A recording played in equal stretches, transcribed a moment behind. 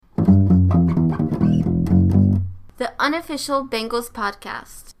The Unofficial Bengals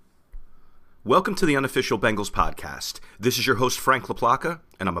Podcast. Welcome to the Unofficial Bengals Podcast. This is your host, Frank LaPlaca,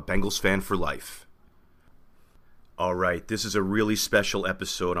 and I'm a Bengals fan for life. All right, this is a really special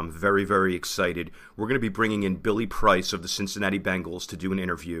episode. I'm very, very excited. We're going to be bringing in Billy Price of the Cincinnati Bengals to do an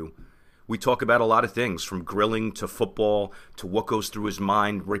interview. We talk about a lot of things, from grilling to football to what goes through his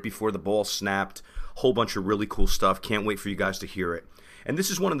mind right before the ball snapped. Whole bunch of really cool stuff. Can't wait for you guys to hear it. And this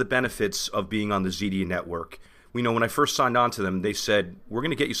is one of the benefits of being on the ZD Network. We know when I first signed on to them, they said, we're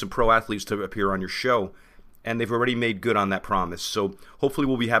going to get you some pro athletes to appear on your show. And they've already made good on that promise. So hopefully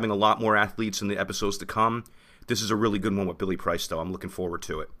we'll be having a lot more athletes in the episodes to come. This is a really good one with Billy Price, though. I'm looking forward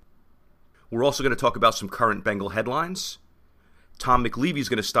to it. We're also going to talk about some current Bengal headlines. Tom McLeavy's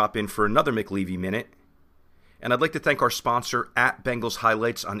going to stop in for another McLeavy Minute. And I'd like to thank our sponsor, at Bengals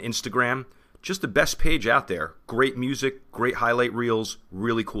Highlights on Instagram. Just the best page out there. Great music, great highlight reels,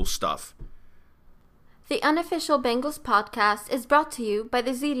 really cool stuff. The Unofficial Bengals Podcast is brought to you by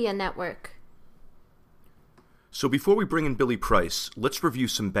the Zedia Network. So before we bring in Billy Price, let's review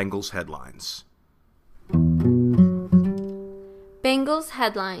some Bengals headlines. Bengals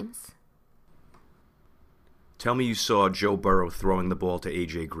headlines. Tell me you saw Joe Burrow throwing the ball to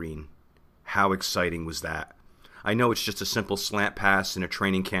A.J. Green. How exciting was that? I know it's just a simple slant pass in a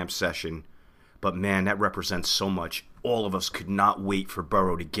training camp session, but man, that represents so much. All of us could not wait for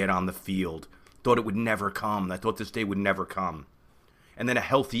Burrow to get on the field. Thought it would never come. I thought this day would never come. And then a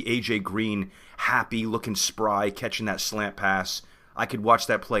healthy A.J. Green, happy, looking spry, catching that slant pass. I could watch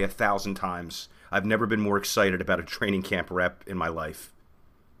that play 1,000 times. I've never been more excited about a training camp rep in my life.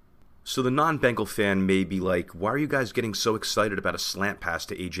 So the non-Bengal fan may be like, why are you guys getting so excited about a slant pass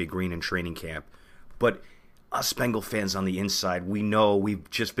to A.J. Green in training camp? But us Bengal fans on the inside, we know we've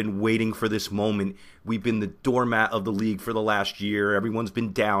just been waiting for this moment. We've been the doormat of the league for the last year. Everyone's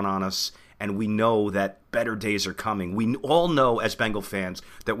been down on us. And we know that better days are coming. We all know as Bengal fans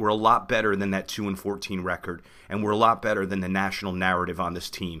that we're a lot better than that 2-14 record. And we're a lot better than the national narrative on this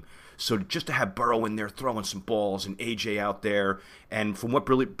team. So just to have Burrow in there throwing some balls and AJ out there. And from what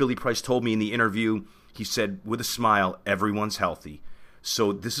Billy Price told me in the interview, he said, with a smile, everyone's healthy.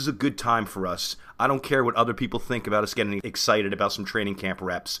 So this is a good time for us. I don't care what other people think about us getting excited about some training camp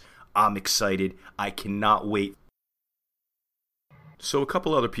reps. I'm excited. I cannot wait. So a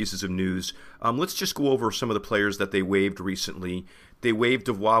couple other pieces of news. Let's just go over some of the players that they waived recently. They waived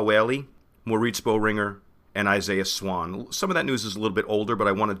Davois Whaley, Moritz Boehringer, and Isaiah Swan. Some of that news is a little bit older, but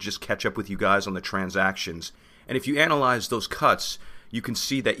I want to just catch up with you guys on the transactions. And if you analyze those cuts, you can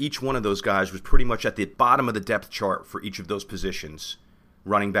see that each one of those guys was pretty much at the bottom of the depth chart for each of those positions.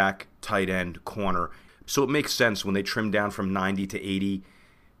 Running back, tight end, corner. So it makes sense when they trim down from 90 to 80.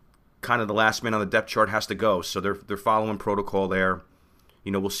 Kind of the last man on the depth chart has to go. So they're following protocol there.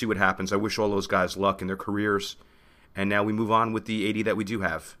 You know, we'll see what happens. I wish all those guys luck in their careers. And now we move on with the 80 that we do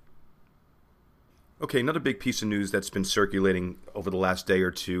have. Okay, another big piece of news that's been circulating over the last day or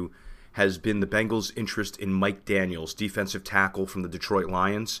two has been the Bengals' interest in Mike Daniels, defensive tackle from the Detroit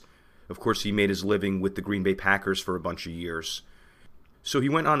Lions. Of course, he made his living with the Green Bay Packers for a bunch of years. So he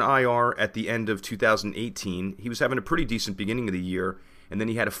went on IR at the end of 2018. He was having a pretty decent beginning of the year, and then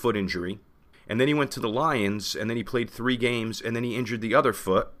he had a foot injury. And then he went to the Lions, and then he played 3 games, and then he injured the other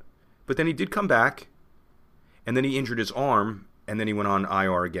foot. But then he did come back, and then he injured his arm, and then he went on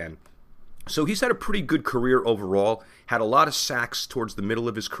IR again. So he's had a pretty good career overall, had a lot of sacks towards the middle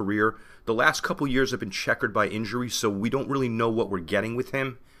of his career. The last couple years have been checkered by injury, so we don't really know what we're getting with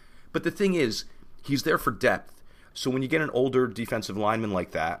him. But the thing is, he's there for depth. So when you get an older defensive lineman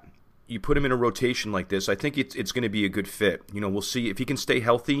like that, you put him in a rotation like this, I think it's going to be a good fit. You know, we'll see if he can stay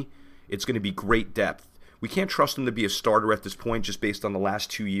healthy. It's going to be great depth. We can't trust him to be a starter at this point just based on the last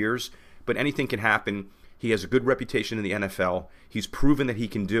 2 years, but anything can happen. He has a good reputation in the NFL. He's proven that he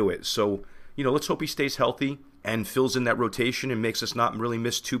can do it. So, you know, let's hope he stays healthy and fills in that rotation and makes us not really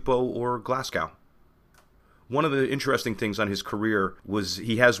miss Tupou or Glasgow. One of the interesting things on his career was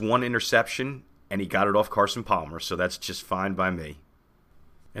he has 1 interception, and he got it off Carson Palmer, so that's just fine by me.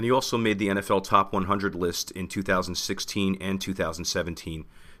 And he also made the NFL Top 100 list in 2016 and 2017.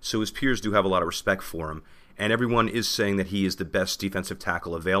 So his peers do have a lot of respect for him. And everyone is saying that he is the best defensive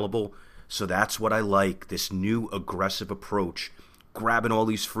tackle available. So that's what I like, this new aggressive approach. Grabbing all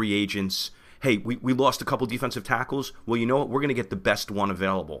these free agents. Hey, we lost a couple defensive tackles. Well, you know what? We're going to get the best one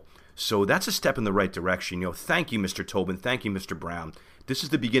available. So that's a step in the right direction. You know, thank you, Mr. Tobin. Thank you, Mr. Brown. This is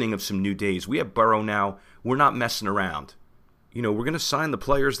the beginning of some new days. We have Burrow now. We're not messing around. You know, we're going to sign the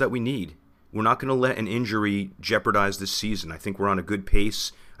players that we need. We're not going to let an injury jeopardize this season. I think we're on a good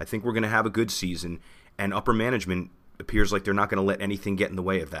pace. I think we're going to have a good season. And upper management appears like they're not going to let anything get in the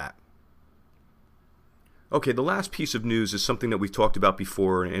way of that. Okay, the last piece of news is something that we've talked about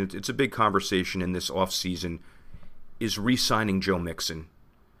before, and it's a big conversation in this offseason, is re-signing Joe Mixon.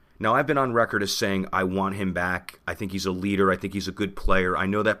 Now, I've been on record as saying I want him back. I think he's a leader. I think he's a good player. I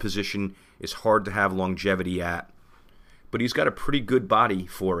know that position is hard to have longevity at, but he's got a pretty good body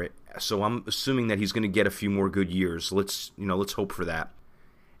for it. So I'm assuming that he's going to get a few more good years. Let's hope for that.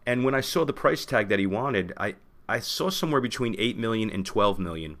 And when I saw the price tag that he wanted, I saw somewhere between $8 million and $12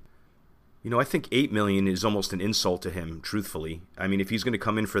 million. I think $8 million is almost an insult to him, truthfully. I mean, if he's going to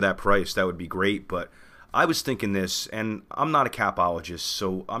come in for that price, that would be great. But I was thinking this, and I'm not a capologist,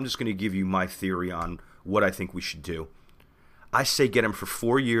 so I'm just going to give you my theory on what I think we should do. I say get him for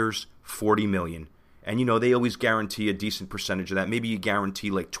 4 years, $40 million. And, they always guarantee a decent percentage of that. Maybe you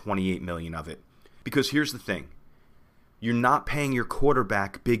guarantee like $28 million of it. Because here's the thing. You're not paying your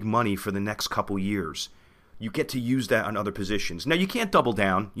quarterback big money for the next couple years. You get to use that on other positions. Now, you can't double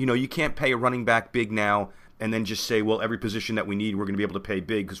down. You can't pay a running back big now and then just say, well, every position that we need, we're going to be able to pay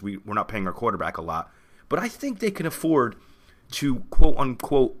big because we're not paying our quarterback a lot. But I think they can afford to,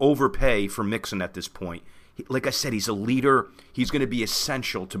 quote-unquote, overpay for Mixon at this point. Like I said, he's a leader. He's going to be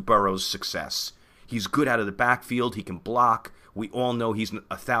essential to Burrow's success. He's good out of the backfield. He can block. We all know he's a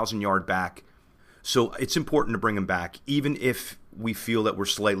 1,000-yard back. So it's important to bring him back, even if we feel that we're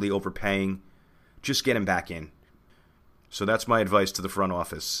slightly overpaying. Just get him back in. So that's my advice to the front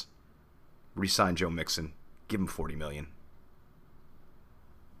office. Resign Joe Mixon. Give him $40 million.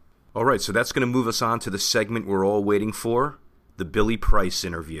 All right, so that's going to move us on to the segment we're all waiting for, the Billy Price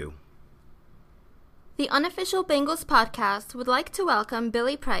interview. The Unofficial Bengals podcast would like to welcome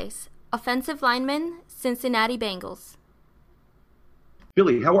Billy Price, offensive lineman, Cincinnati Bengals.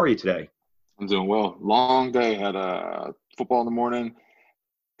 Billy, how are you today? I'm doing well. Long day. Had football in the morning.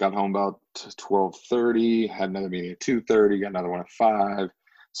 Got home about 12:30. Had another meeting at 2:30. Got another one at 5.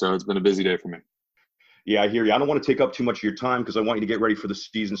 So it's been a busy day for me. Yeah, I hear you. I don't want to take up too much of your time because I want you to get ready for the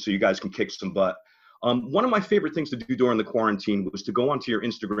season so you guys can kick some butt. One of my favorite things to do during the quarantine was to go onto your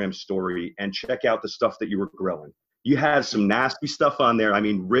Instagram story and check out the stuff that you were grilling. You had some nasty stuff on there. I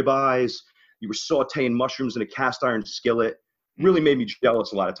mean, ribeyes. You were sauteing mushrooms in a cast iron skillet. Really made me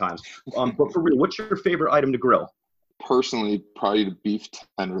jealous a lot of times. But for real, what's your favorite item to grill? Personally, probably the beef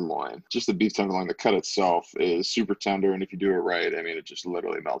tenderloin. Just the beef tenderloin, the cut itself is super tender, and if you do it right, I mean, it just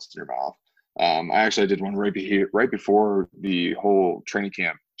literally melts in your mouth. I did one right before the whole training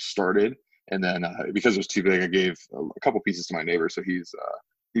camp started, and then because it was too big, I gave a couple pieces to my neighbor, so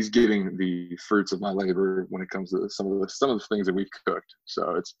he's getting the fruits of my labor when it comes to some of the things that we've cooked.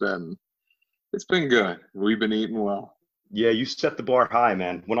 So it's been good. We've been eating well. Yeah, you set the bar high,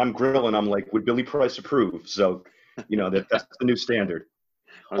 man. When I'm grilling, I'm like, would Billy Price approve? So, that's the new standard.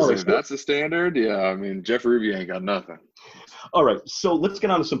 That's the standard? Yeah, I mean, Jeff Ruby ain't got nothing. All right, so let's get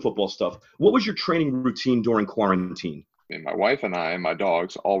on to some football stuff. What was your training routine during quarantine? And my wife and I and my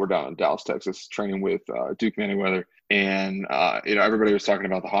dogs all were down in Dallas, Texas, training with Duke Manyweather. And, everybody was talking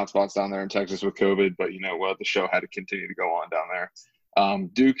about the hot spots down there in Texas with COVID, but you know what? The show had to continue to go on down there.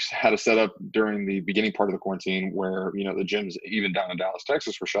 Duke's had a setup during the beginning part of the quarantine where, the gyms, even down in Dallas,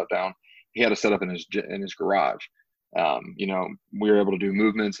 Texas, were shut down. He had a setup in his garage. We were able to do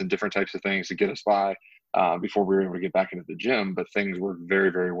movements and different types of things to get us by before we were able to get back into the gym, but things worked very,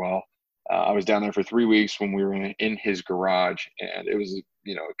 very well. I was down there for 3 weeks when we were in his garage, and it was,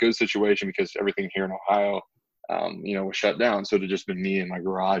 a good situation because everything here in Ohio, was shut down. So it had just been me in my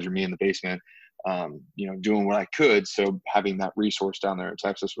garage or me in the basement, doing what I could. So having that resource down there in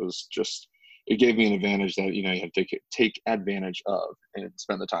Texas was just, it gave me an advantage that, you have to take advantage of and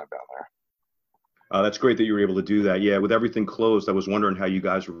spend the time down there. That's great that you were able to do that. Yeah, with everything closed, I was wondering how you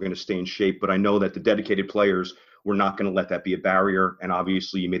guys were going to stay in shape, but I know that the dedicated players were not going to let that be a barrier, and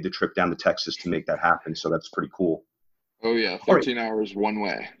obviously you made the trip down to Texas to make that happen, so that's pretty cool. Oh, yeah, 13 hours one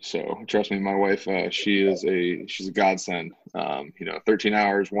way. So trust me, my wife, she's a godsend. 13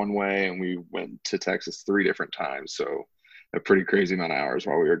 hours one way, and we went to Texas 3 different times, so a pretty crazy amount of hours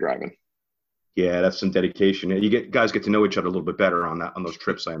while we were driving. Yeah, that's some dedication. Guys get to know each other a little bit better on those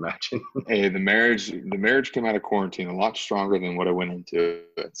trips, I imagine. Hey, the marriage came out of quarantine a lot stronger than what I went into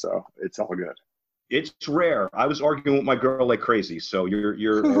it, so it's all good. It's rare. I was arguing with my girl like crazy, so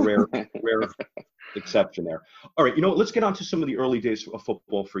you're a rare exception there. All right, let's get on to some of the early days of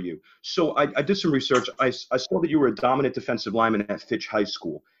football for you. So I did some research. I saw that you were a dominant defensive lineman at Fitch High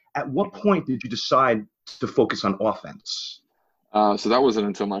School. At what point did you decide to focus on offense? So that wasn't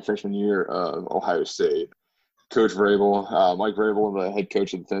until my freshman year of Ohio State. Coach Vrabel, Mike Vrabel, the head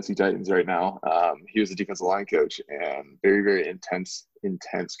coach of the Tennessee Titans right now, he was a defensive line coach and very, very intense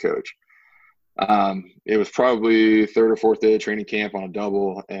coach. It was probably third or fourth day of training camp on a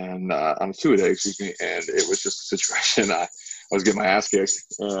double and on a two-a-day, excuse me. And it was just a situation. I was getting my ass kicked,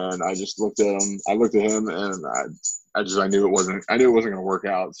 and I just looked at him. I looked at him, and I knew it wasn't going to work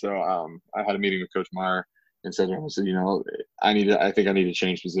out. So I had a meeting with Coach Meyer and said to him, I said, I think I need to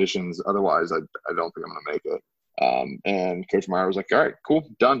change positions. Otherwise, I don't think I'm going to make it. And Coach Meyer was like, all right, cool,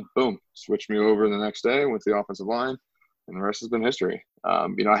 done, boom. Switched me over the next day, went to the offensive line, and the rest has been history. I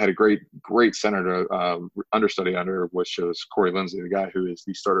had a great center to understudy under, which was Corey Linsley, the guy who is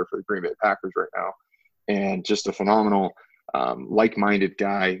the starter for the Green Bay Packers right now, and just a phenomenal, like-minded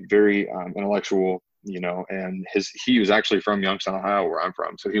guy, very intellectual, and he was actually from Youngstown, Ohio, where I'm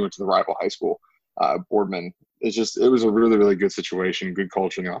from, so he went to the rival high school, Boardman. It was a really, really good situation, good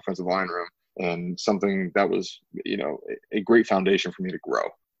culture in the offensive line room, and something that was, a great foundation for me to grow.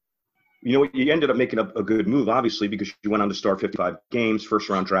 You ended up making a good move, obviously, because you went on to start 55 games,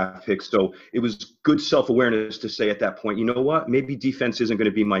 first-round draft picks. So it was good self-awareness to say at that point, you know what, maybe defense isn't going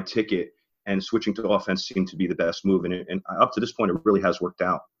to be my ticket, and switching to offense seemed to be the best move. And up to this point, it really has worked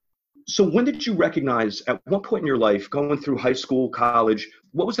out. So when did you recognize, at what point in your life, going through high school, college,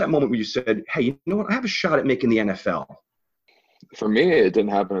 what was that moment where you said, hey, you know what, I have a shot at making the NFL? For me, it didn't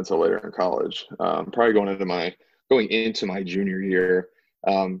happen until later in college. Probably going into my junior year.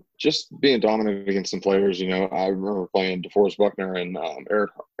 Just being dominant against some players, I remember playing DeForest Buckner and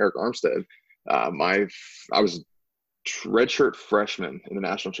Eric Armstead. I was redshirt freshman in the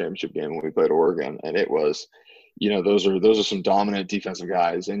national championship game when we played Oregon, and it was, those are some dominant defensive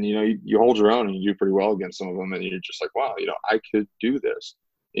guys, and you hold your own and you do pretty well against some of them, and you're just like, wow, I could do this,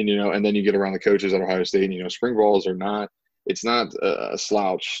 and then you get around the coaches at Ohio State, and spring balls are not. It's not a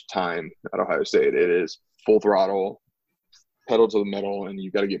slouch time at Ohio State. It is full throttle, pedal to the metal, and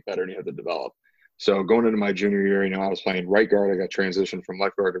you got to get better and you have to develop. So going into my junior year, I was playing right guard. I got transitioned from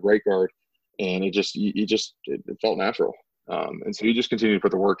left guard to right guard, and it felt natural. And so you just continue to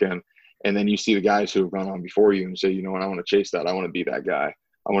put the work in, and then you see the guys who have gone on before you and say, you know what, I want to chase that. I want to be that guy.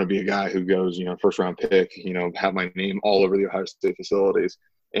 I want to be a guy who goes, first round pick, have my name all over the Ohio State facilities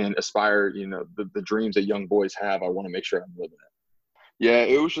and aspire, the dreams that young boys have. I want to make sure I'm living it. Yeah,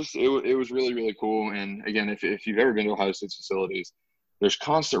 it was really, really cool. And again, if you've ever been to Ohio State's facilities, there's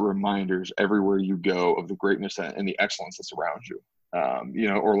constant reminders everywhere you go of the greatness and the excellence that's around you.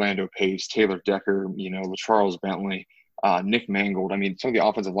 Orlando Pace, Taylor Decker, LaCharles Bentley, Nick Mangold. I mean, some of the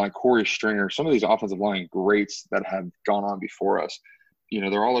offensive line, Corey Stringer, some of these offensive line greats that have gone on before us,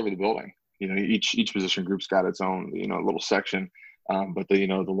 they're all over the building. Each position group's got its own, little section. But the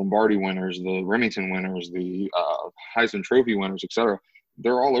Lombardi winners, the Remington winners, the Heisman Trophy winners, et cetera,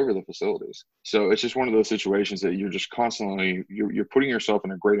 they're all over the facilities. So it's just one of those situations that you're just constantly, you're putting yourself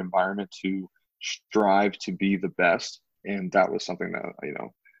in a great environment to strive to be the best. And that was something that,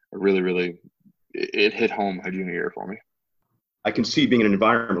 really, really, it hit home my junior year for me. I can see being in an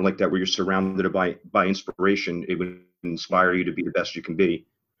environment like that where you're surrounded by inspiration, it would inspire you to be the best you can be.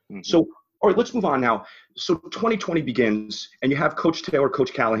 Mm-hmm. So, all right, let's move on now. So 2020 begins, and you have Coach Taylor,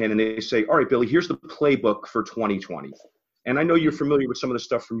 Coach Callahan, and they say, all right, Billy, here's the playbook for 2020. And I know you're familiar with some of the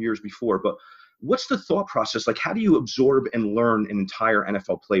stuff from years before, but what's the thought process? Like, how do you absorb and learn an entire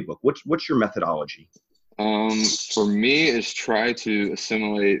NFL playbook? What's your methodology? For me, is try to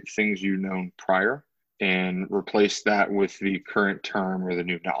assimilate things you've known prior and replace that with the current term or the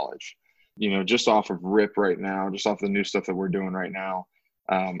new knowledge. Just off of RIP right now, just off the new stuff that we're doing right now,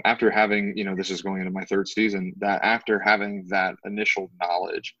 after having, this is going into my third season, that after having that initial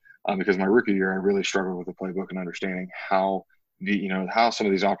knowledge, because my rookie year, I really struggled with the playbook and understanding how how some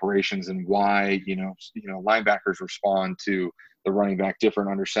of these operations and why, linebackers respond to the running back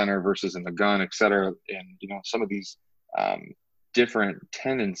different under center versus in the gun, et cetera. And, some of these different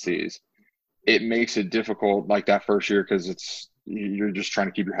tendencies, it makes it difficult like that first year because you're just trying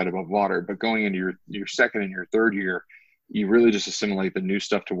to keep your head above water. But going into your second and your third year, you really just assimilate the new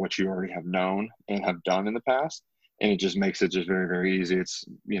stuff to what you already have known and have done in the past. And it just makes it just very, very easy. It's,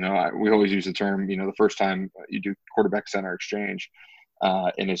 we always use the term, the first time you do quarterback center exchange,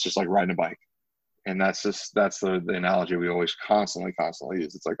 and it's just like riding a bike. And that's the analogy we always constantly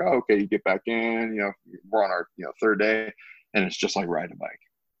use. It's like, oh, okay, you get back in, we're on our, third day, and it's just like riding a bike.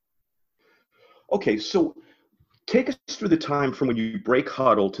 Okay. So take us through the time from when you break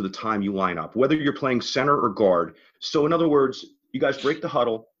huddle to the time you line up, whether you're playing center or guard. So in other words, you guys break the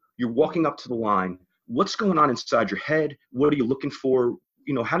huddle, you're walking up to the line. What's going on inside your head? What are you looking for?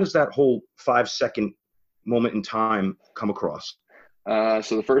 How does that whole 5-second moment in time come across?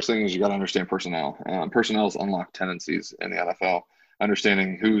 So the first thing is you got to understand personnel. Personnel's unlocked tendencies in the NFL.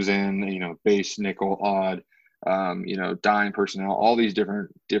 Understanding who's in, base, nickel, odd, dime personnel, all these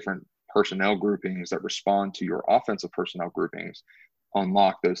different personnel groupings that respond to your offensive personnel groupings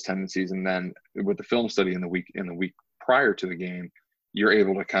unlock those tendencies. And then with the film study in the week prior to the game, you're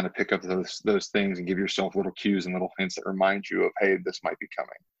able to kind of pick up those things and give yourself little cues and little hints that remind you of, hey, this might be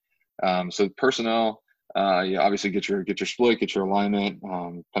coming. So personnel, you obviously get your split, get your alignment,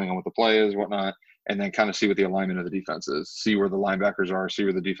 depending on what the play is, whatnot, and then kind of see what the alignment of the defense is. See where the linebackers are.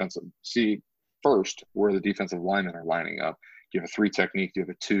 See first where the defensive linemen are lining up. Do you have a 3 technique? Do you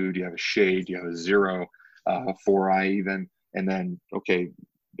have a 2? Do you have a shade? Do you have a 0? 4-eye even? And then, okay,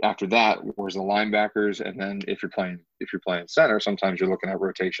 after that, where's the linebackers? And then if you're playing center, sometimes you're looking at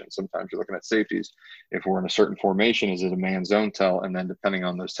rotation. Sometimes you're looking at safeties. If we're in a certain formation, is it a man zone tell? And then depending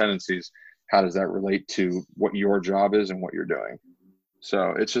on those tendencies, how does that relate to what your job is and what you're doing?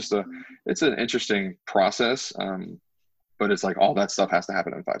 So it's just it's an interesting process, but it's like all that stuff has to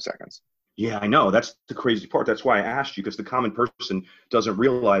happen in 5 seconds. Yeah, I know. That's the crazy part. That's why I asked you, because the common person doesn't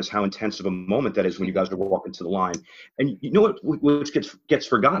realize how intense of a moment that is when you guys are walking to the line. And you know what gets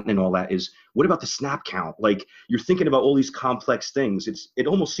forgotten in all that is, what about the snap count? Like, you're thinking about all these complex things. It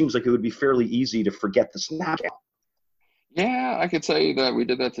almost seems like it would be fairly easy to forget the snap count. Yeah, I could say that we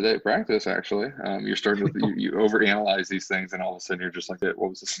did that today at practice, actually. You're starting to you overanalyze these things, and all of a sudden you're just like, what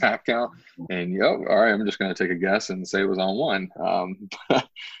was the snap count? And all right, I'm just going to take a guess and say it was on 1.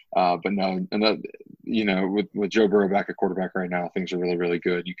 But no, and that, with Joe Burrow back at quarterback right now, things are really, really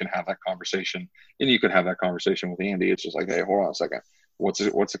good. You can have that conversation, and you could have that conversation with Andy. It's just like, hey, hold on a second. What's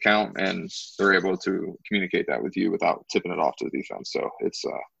the count? And they're able to communicate that with you without tipping it off to the defense. So it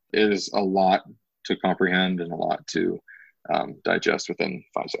is a lot to comprehend and a lot to digest within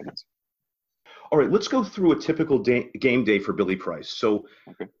 5 seconds. All right, let's go through a typical game day for Billy Price. So,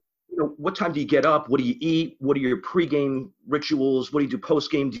 okay. What time do you get up? What do you eat? What are your pregame rituals? What do you do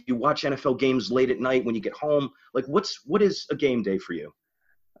postgame? Do you watch NFL games late at night when you get home? Like, what is a game day for you?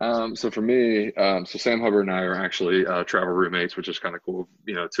 So for me, so Sam Hubbard and I are actually travel roommates, which is kind of cool.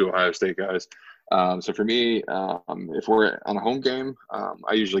 2 Ohio State guys. So for me, if we're on a home game,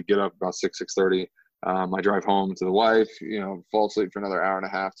 I usually get up about 6:30. I drive home to the wife, fall asleep for another hour and a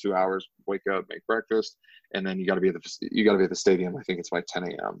half, 2 hours, wake up, make breakfast, and then you got to be at the stadium. I think it's by 10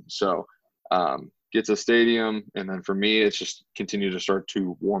 a.m. So get to the stadium, and then for me, it's just continue to start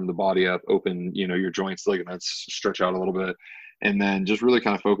to warm the body up, open, your joints, ligaments, stretch out a little bit, and then just really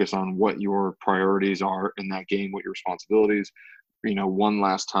kind of focus on what your priorities are in that game, what your responsibilities, one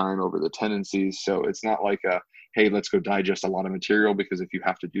last time over the tendencies. So it's not like hey, let's go digest a lot of material, because if you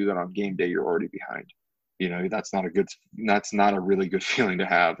have to do that on game day, you're already behind. That's not a really good feeling to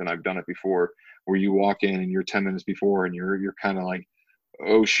have. And I've done it before, where you walk in and you're 10 minutes before and you're kind of like,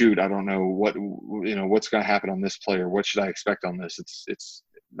 oh shoot, I don't know what's going to happen on this play, or what should I expect on this. It's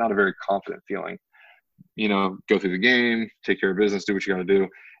not a very confident feeling. Go through the game, take care of business, do what you got to do,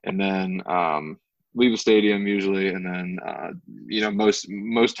 and then leave the stadium usually, and then most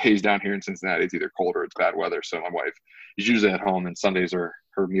days down here in Cincinnati, it's either cold or it's bad weather. So my wife is usually at home, and Sundays are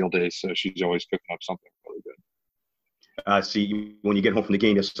her meal days, so she's always cooking up something really good. See, when you get home from the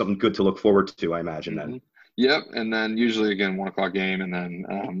game, there's something good to look forward to, I imagine. Then. Yep, and then usually again 1 o'clock game, and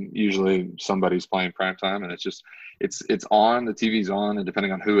then usually somebody's playing primetime, and it's on, the TV's on, and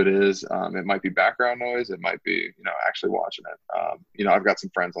depending on who it is, it might be background noise, it might be actually watching it. I've got some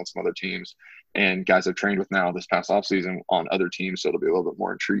friends on some other teams, and guys I've trained with now this past offseason on other teams, so it'll be a little bit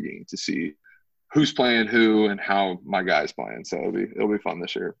more intriguing to see who's playing who and how my guy's playing. So it'll be fun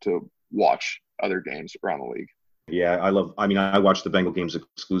this year to watch other games around the league. Yeah, I watch the Bengal games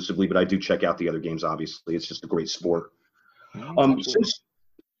exclusively, but I do check out the other games, obviously. It's just a great sport.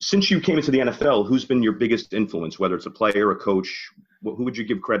 Since you came into the NFL, who's been your biggest influence, whether it's a player, a coach? Who would you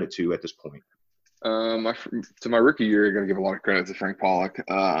give credit to at this point? To my rookie year, I got to give a lot of credit to Frank Pollock.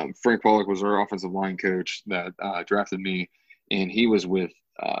 Frank Pollock was our offensive line coach that drafted me, and he was with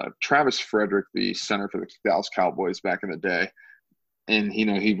Travis Frederick, the center for the Dallas Cowboys back in the day. And,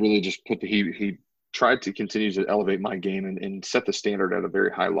 he really just he tried to continue to elevate my game and set the standard at a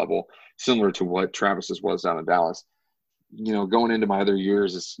very high level, similar to what Travis's was down in Dallas. Going into my other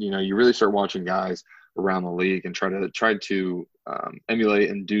years, is you really start watching guys around the league and try to emulate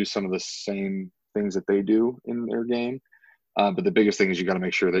and do some of the same things that they do in their game. But the biggest thing is you got to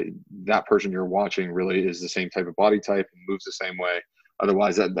make sure that that person you're watching really is the same type of body type and moves the same way.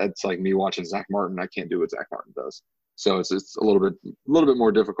 Otherwise, that's like me watching Zach Martin. I can't do what Zach Martin does. So it's a little bit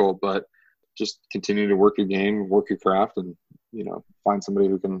more difficult, but just continue to work your game, work your craft, and find somebody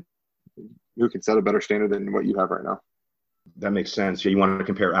who can set a better standard than what you have right now. That makes sense. Yeah, you want to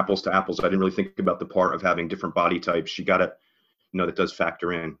compare apples to apples. I didn't really think about the part of having different body types. You got to, that does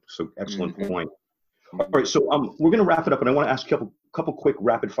factor in. So excellent point. All right, so we're going to wrap it up, and I want to ask a couple couple quick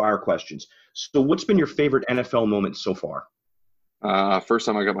rapid fire questions. So what's been your favorite NFL moment so far? First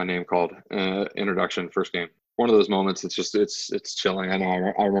time I got my name called, introduction, first game. One of those moments. It's chilling. I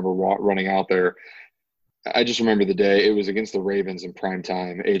know. I remember running out there. I just remember the day. It was against the Ravens in prime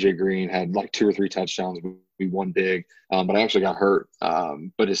time. AJ Green had like 2 or 3 touchdowns. We won big, but I actually got hurt.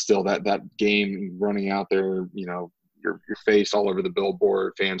 But it's still that game, running out there. You know, your face all over the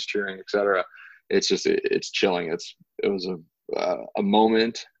billboard, fans cheering, etc. It's just it's chilling. It was a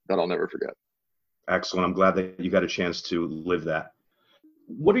moment that I'll never forget. Excellent. I'm glad that you got a chance to live that.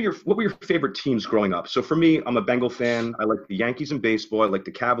 What were your favorite teams growing up? So for me, I'm a Bengal fan. I like the Yankees in baseball. I like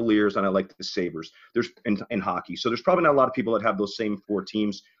the Cavaliers, and I like the Sabres. There's in hockey. So there's probably not a lot of people that have those same 4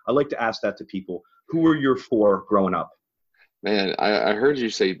 teams. I like to ask that to people. Who were your 4 growing up? Man, I heard you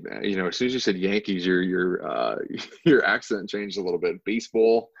say, you know, as soon as you said Yankees, your accent changed a little bit.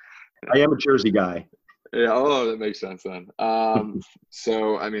 Baseball. I am a Jersey guy. Yeah, oh, that makes sense then.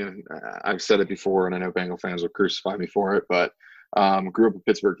 So, I mean, I've said it before, and I know Bengal fans will crucify me for it, but grew up a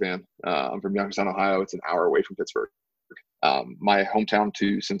Pittsburgh fan. I'm from Youngstown, Ohio. It's an hour away from Pittsburgh. My hometown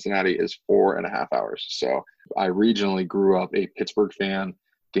to Cincinnati is 4.5 hours. So I regionally grew up a Pittsburgh fan.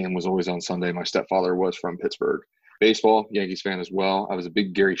 Game was always on Sunday. My stepfather was from Pittsburgh. Baseball, Yankees fan as well. I was a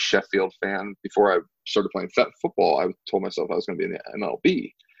big Gary Sheffield fan. Before I started playing football, I told myself I was going to be in the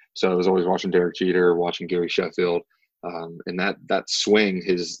MLB. So I was always watching Derek Jeter, watching Gary Sheffield, and that swing,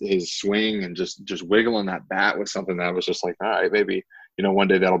 his swing, and just wiggling that bat was something that I was just like, all right, maybe, you know, one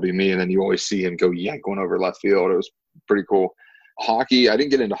day that'll be me. And then you always see him go yank one over left field. It was pretty cool. Hockey, I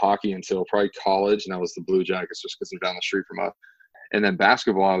didn't get into hockey until probably college, and that was the Blue Jackets, just because they're down the street from us. And then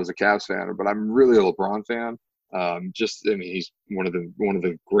basketball, I was a Cavs fan, but I'm really a LeBron fan. I mean, he's one of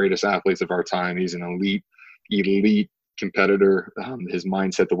the greatest athletes of our time. He's an elite competitor. His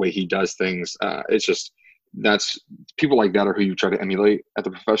mindset, the way he does things, that's people like that are who you try to emulate at the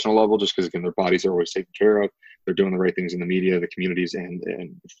professional level, just because, again, their bodies are always taken care of. They're doing the right things in the media, the communities, and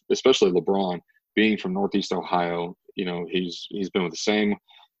especially LeBron being from Northeast Ohio. You know, he's been with the same,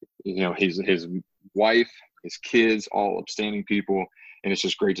 you know, his wife, his kids, all upstanding people, and it's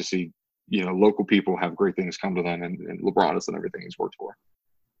just great to see, you know, local people have great things come to them, and LeBron has done everything he's worked for.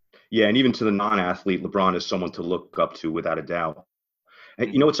 Yeah, and even to the non-athlete, LeBron is someone to look up to without a doubt.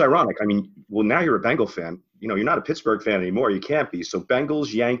 And, you know, it's ironic. I mean, well, now you're a Bengal fan. You know, you're not a Pittsburgh fan anymore. You can't be. So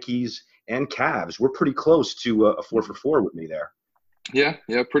Bengals, Yankees, and Cavs, we're pretty close to a 4 for 4 with me there. Yeah,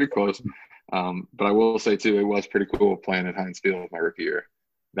 pretty close. But I will say, too, it was pretty cool playing at Heinz Field my rookie year.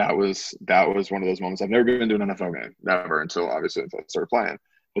 That was one of those moments. I've never been to an NFL game, never, until I started playing.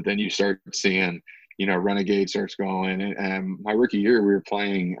 But then you start seeing, you know, Renegade starts going, and my rookie year we were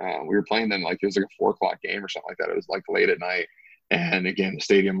playing them like it was like a 4:00 game or something like that. It was like late at night, and again the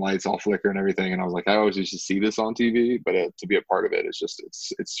stadium lights all flicker and everything, and I was like, I always used to see this on TV, but to be a part of it,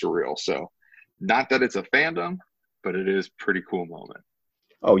 it's surreal. So, not that it's a fandom, but it is a pretty cool moment.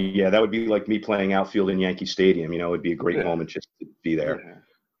 Oh yeah, that would be like me playing outfield in Yankee Stadium. You know, it'd be a great moment just to be there. Yeah.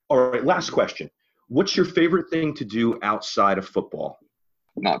 All right, last question. What's your favorite thing to do outside of football?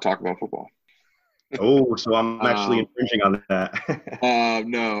 Not talk about football. Oh, so I'm actually infringing on that.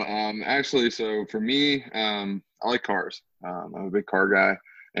 No, actually, so for me, I like cars. I'm a big car guy,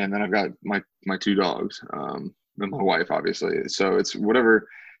 and then I've got my 2 dogs, and my wife, obviously. So it's whatever.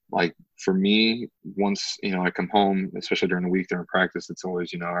 Like for me, once, you know, I come home, especially during the week during practice, it's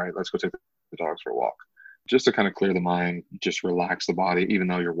always, you know, all right, let's go take the dogs for a walk, just to kind of clear the mind, just relax the body, even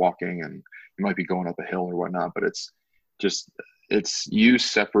though you're walking and you might be going up a hill or whatnot. But it's you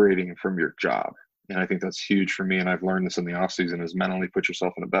separating from your job. And I think that's huge for me. And I've learned this in the off season, is mentally put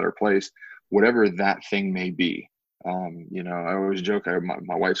yourself in a better place, whatever that thing may be. You know, I always joke,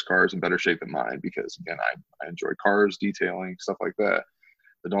 my wife's car is in better shape than mine, because again, I enjoy cars, detailing, stuff like that.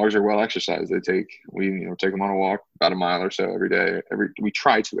 The dogs are well exercised. We take them on a walk about a mile or so every day. We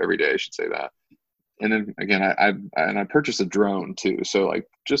try to every day, I should say that. And then again, I purchased a drone too. So like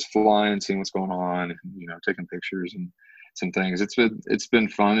just flying, seeing what's going on, you know, taking pictures and some things. It's been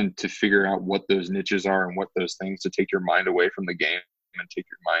fun, and to figure out what those niches are and what those things to take your mind away from the game and take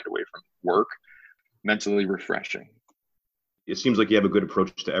your mind away from work. Mentally refreshing. It seems like you have a good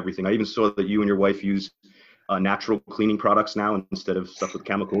approach to everything. I even saw that you and your wife use natural cleaning products now instead of stuff with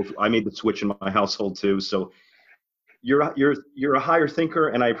chemicals. I made the switch in my household too. So you're a higher thinker,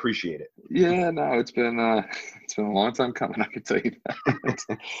 and I appreciate it. Yeah, no, it's been a long time coming, I can tell you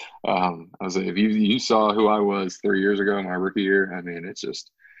that. I was like, if you saw who I was 3 years ago in my rookie year, I mean,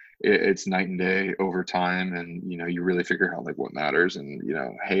 it's night and day over time, and you know, you really figure out like what matters, and you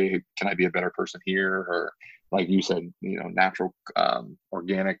know, hey, can I be a better person here? Or like you said, you know, natural,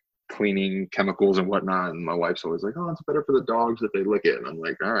 organic cleaning chemicals and whatnot. And my wife's always like, oh, it's better for the dogs if they lick it. And I'm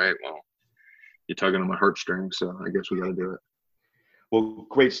like, all right, well, you're tugging on my heartstrings, so I guess we got to do it. Well,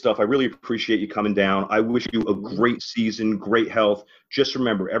 great stuff. I really appreciate you coming down. I wish you a great season, great health. Just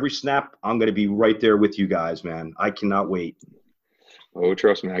remember, every snap, I'm going to be right there with you guys, man. I cannot wait. Oh,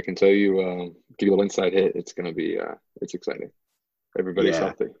 trust me, I can tell you, give you a little inside hit. It's going to be, it's exciting. Everybody's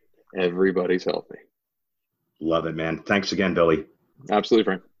healthy. Everybody's healthy. Love it, man. Thanks again, Billy. Absolutely,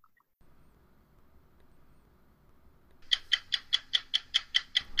 Frank.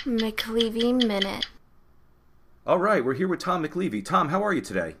 McLeavey Minute. All right, we're here with Tom McLeavey. Tom, how are you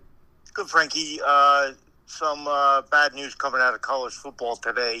today? Good, Frankie. Some bad news coming out of college football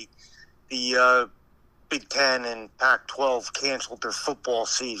today. The Big Ten and Pac-12 canceled their football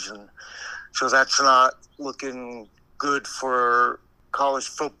season, so that's not looking good for college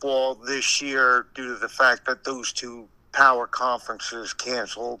football this year due to the fact that those two power conferences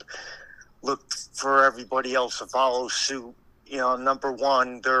canceled. Look for everybody else to follow suit. You know, number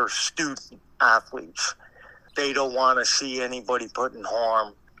one, they're student athletes. They don't want to see anybody put in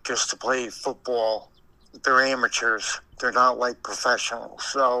harm just to play football. They're amateurs. They're not like professionals.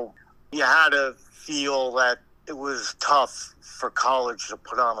 So you had to feel that it was tough for college to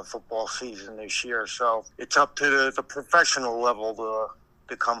put on a football season this year. So it's up to the professional level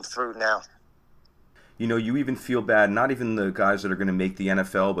to come through now. You know, you even feel bad, not even the guys that are going to make the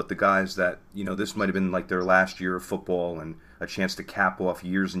NFL, but the guys that, you know, this might have been like their last year of football and a chance to cap off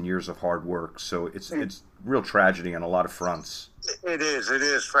years and years of hard work. So it's real tragedy on a lot of fronts. It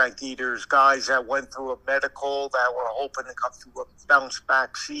is, Frankie. There's guys that went through a medical that were hoping to come through a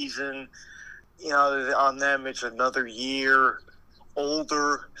bounce-back season. You know, on them, it's another year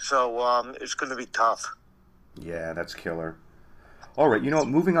older, so it's going to be tough. Yeah, that's killer. All right, you know,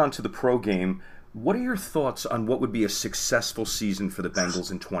 moving on to the pro game, what are your thoughts on what would be a successful season for the Bengals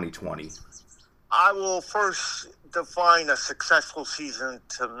in 2020? I will first define a successful season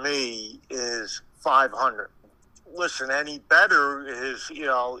to me is 500. Listen, any better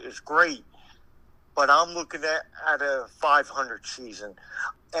is great, but I'm looking at a 500 season.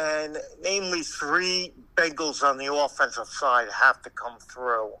 And namely 3 Bengals on the offensive side have to come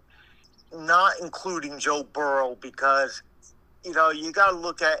through, not including Joe Burrow, because, you know, you got to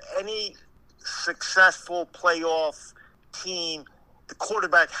look at any successful playoff team, the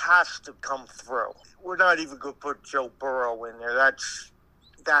quarterback has to come through. We're not even going to put Joe Burrow in there. That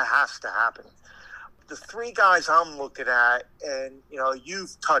has to happen. The 3 guys I'm looking at, and, you know,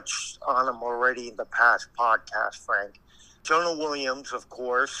 you've touched on them already in the past podcast, Frank. Jonah Williams, of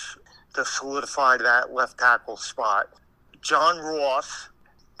course, to solidify that left tackle spot. John Ross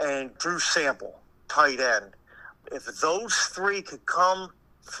and Drew Sample, tight end. If those 3 could come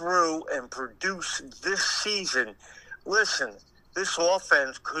through and produce this season, listen, this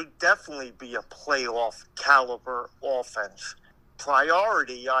offense could definitely be a playoff caliber offense.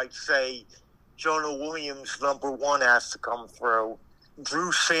 Priority, I'd say Jonah Williams, number 1, has to come through.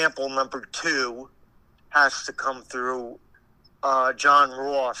 Drew Sample, number 2, has to come through. John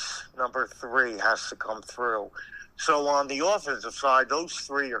Ross, number 3, has to come through. So on the offensive side, those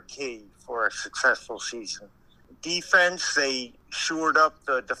 3 are key for a successful season. Defense, they shored up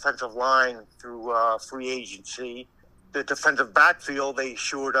the defensive line through free agency. The defensive backfield, they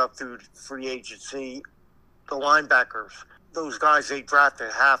shored up through free agency. The linebackers, those guys they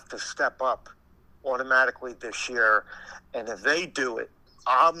drafted have to step up automatically this year. And if they do it,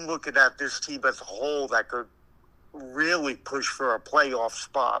 I'm looking at this team as a whole that could really push for a playoff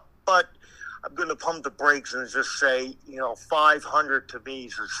spot. But I'm going to pump the brakes and just say, you know, 500 to me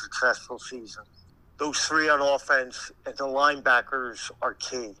is a successful season. Those 3 on offense and the linebackers are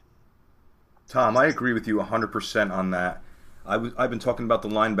key. Tom, I agree with you 100% on that. I've been talking about the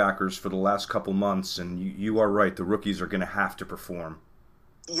linebackers for the last couple months, and you are right. The rookies are going to have to perform.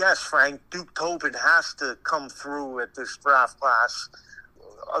 Yes, Frank. Duke Tobin has to come through at this draft class,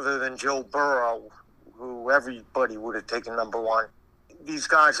 other than Joe Burrow, who everybody would have taken number 1. These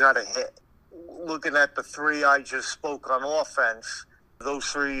guys got to hit. Looking at the 3 I just spoke on offense, those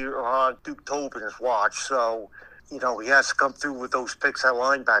 3 are on Duke Tobin's watch. So, you know, he has to come through with those picks at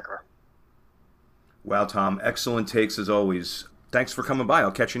linebacker. Wow, Tom. Excellent takes as always. Thanks for coming by.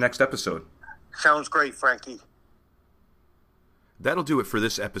 I'll catch you next episode. Sounds great, Frankie. That'll do it for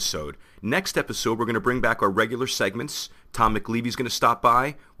this episode. Next episode, we're going to bring back our regular segments. Tom McLeavey's going to stop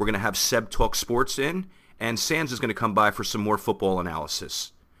by. We're going to have Seb talk sports in. And Sands is going to come by for some more football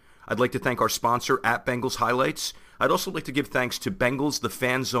analysis. I'd like to thank our sponsor at Bengals Highlights. I'd also like to give thanks to Bengals the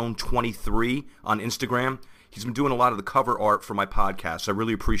Fan Zone 23 on Instagram. He's been doing a lot of the cover art for my podcast. I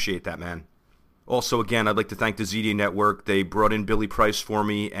really appreciate that, man. Also, again, I'd like to thank the ZD Network. They brought in Billy Price for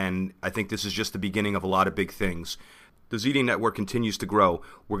me, and I think this is just the beginning of a lot of big things. The ZD Network continues to grow.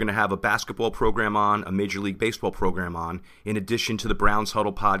 We're going to have a basketball program on, a Major League Baseball program on, in addition to the Browns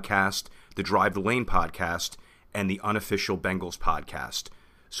Huddle podcast, the Drive the Lane podcast, and the Unofficial Bengals podcast.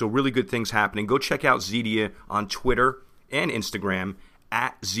 So really good things happening. Go check out Zedia on Twitter and Instagram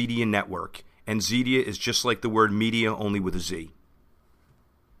at Zedia Network. And Zedia is just like the word media, only with a Z.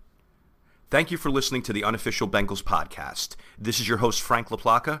 Thank you for listening to the Unofficial Bengals podcast. This is your host, Frank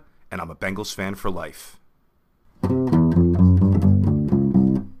LaPlaca, and I'm a Bengals fan for life.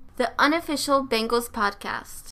 The Unofficial Bengals podcast.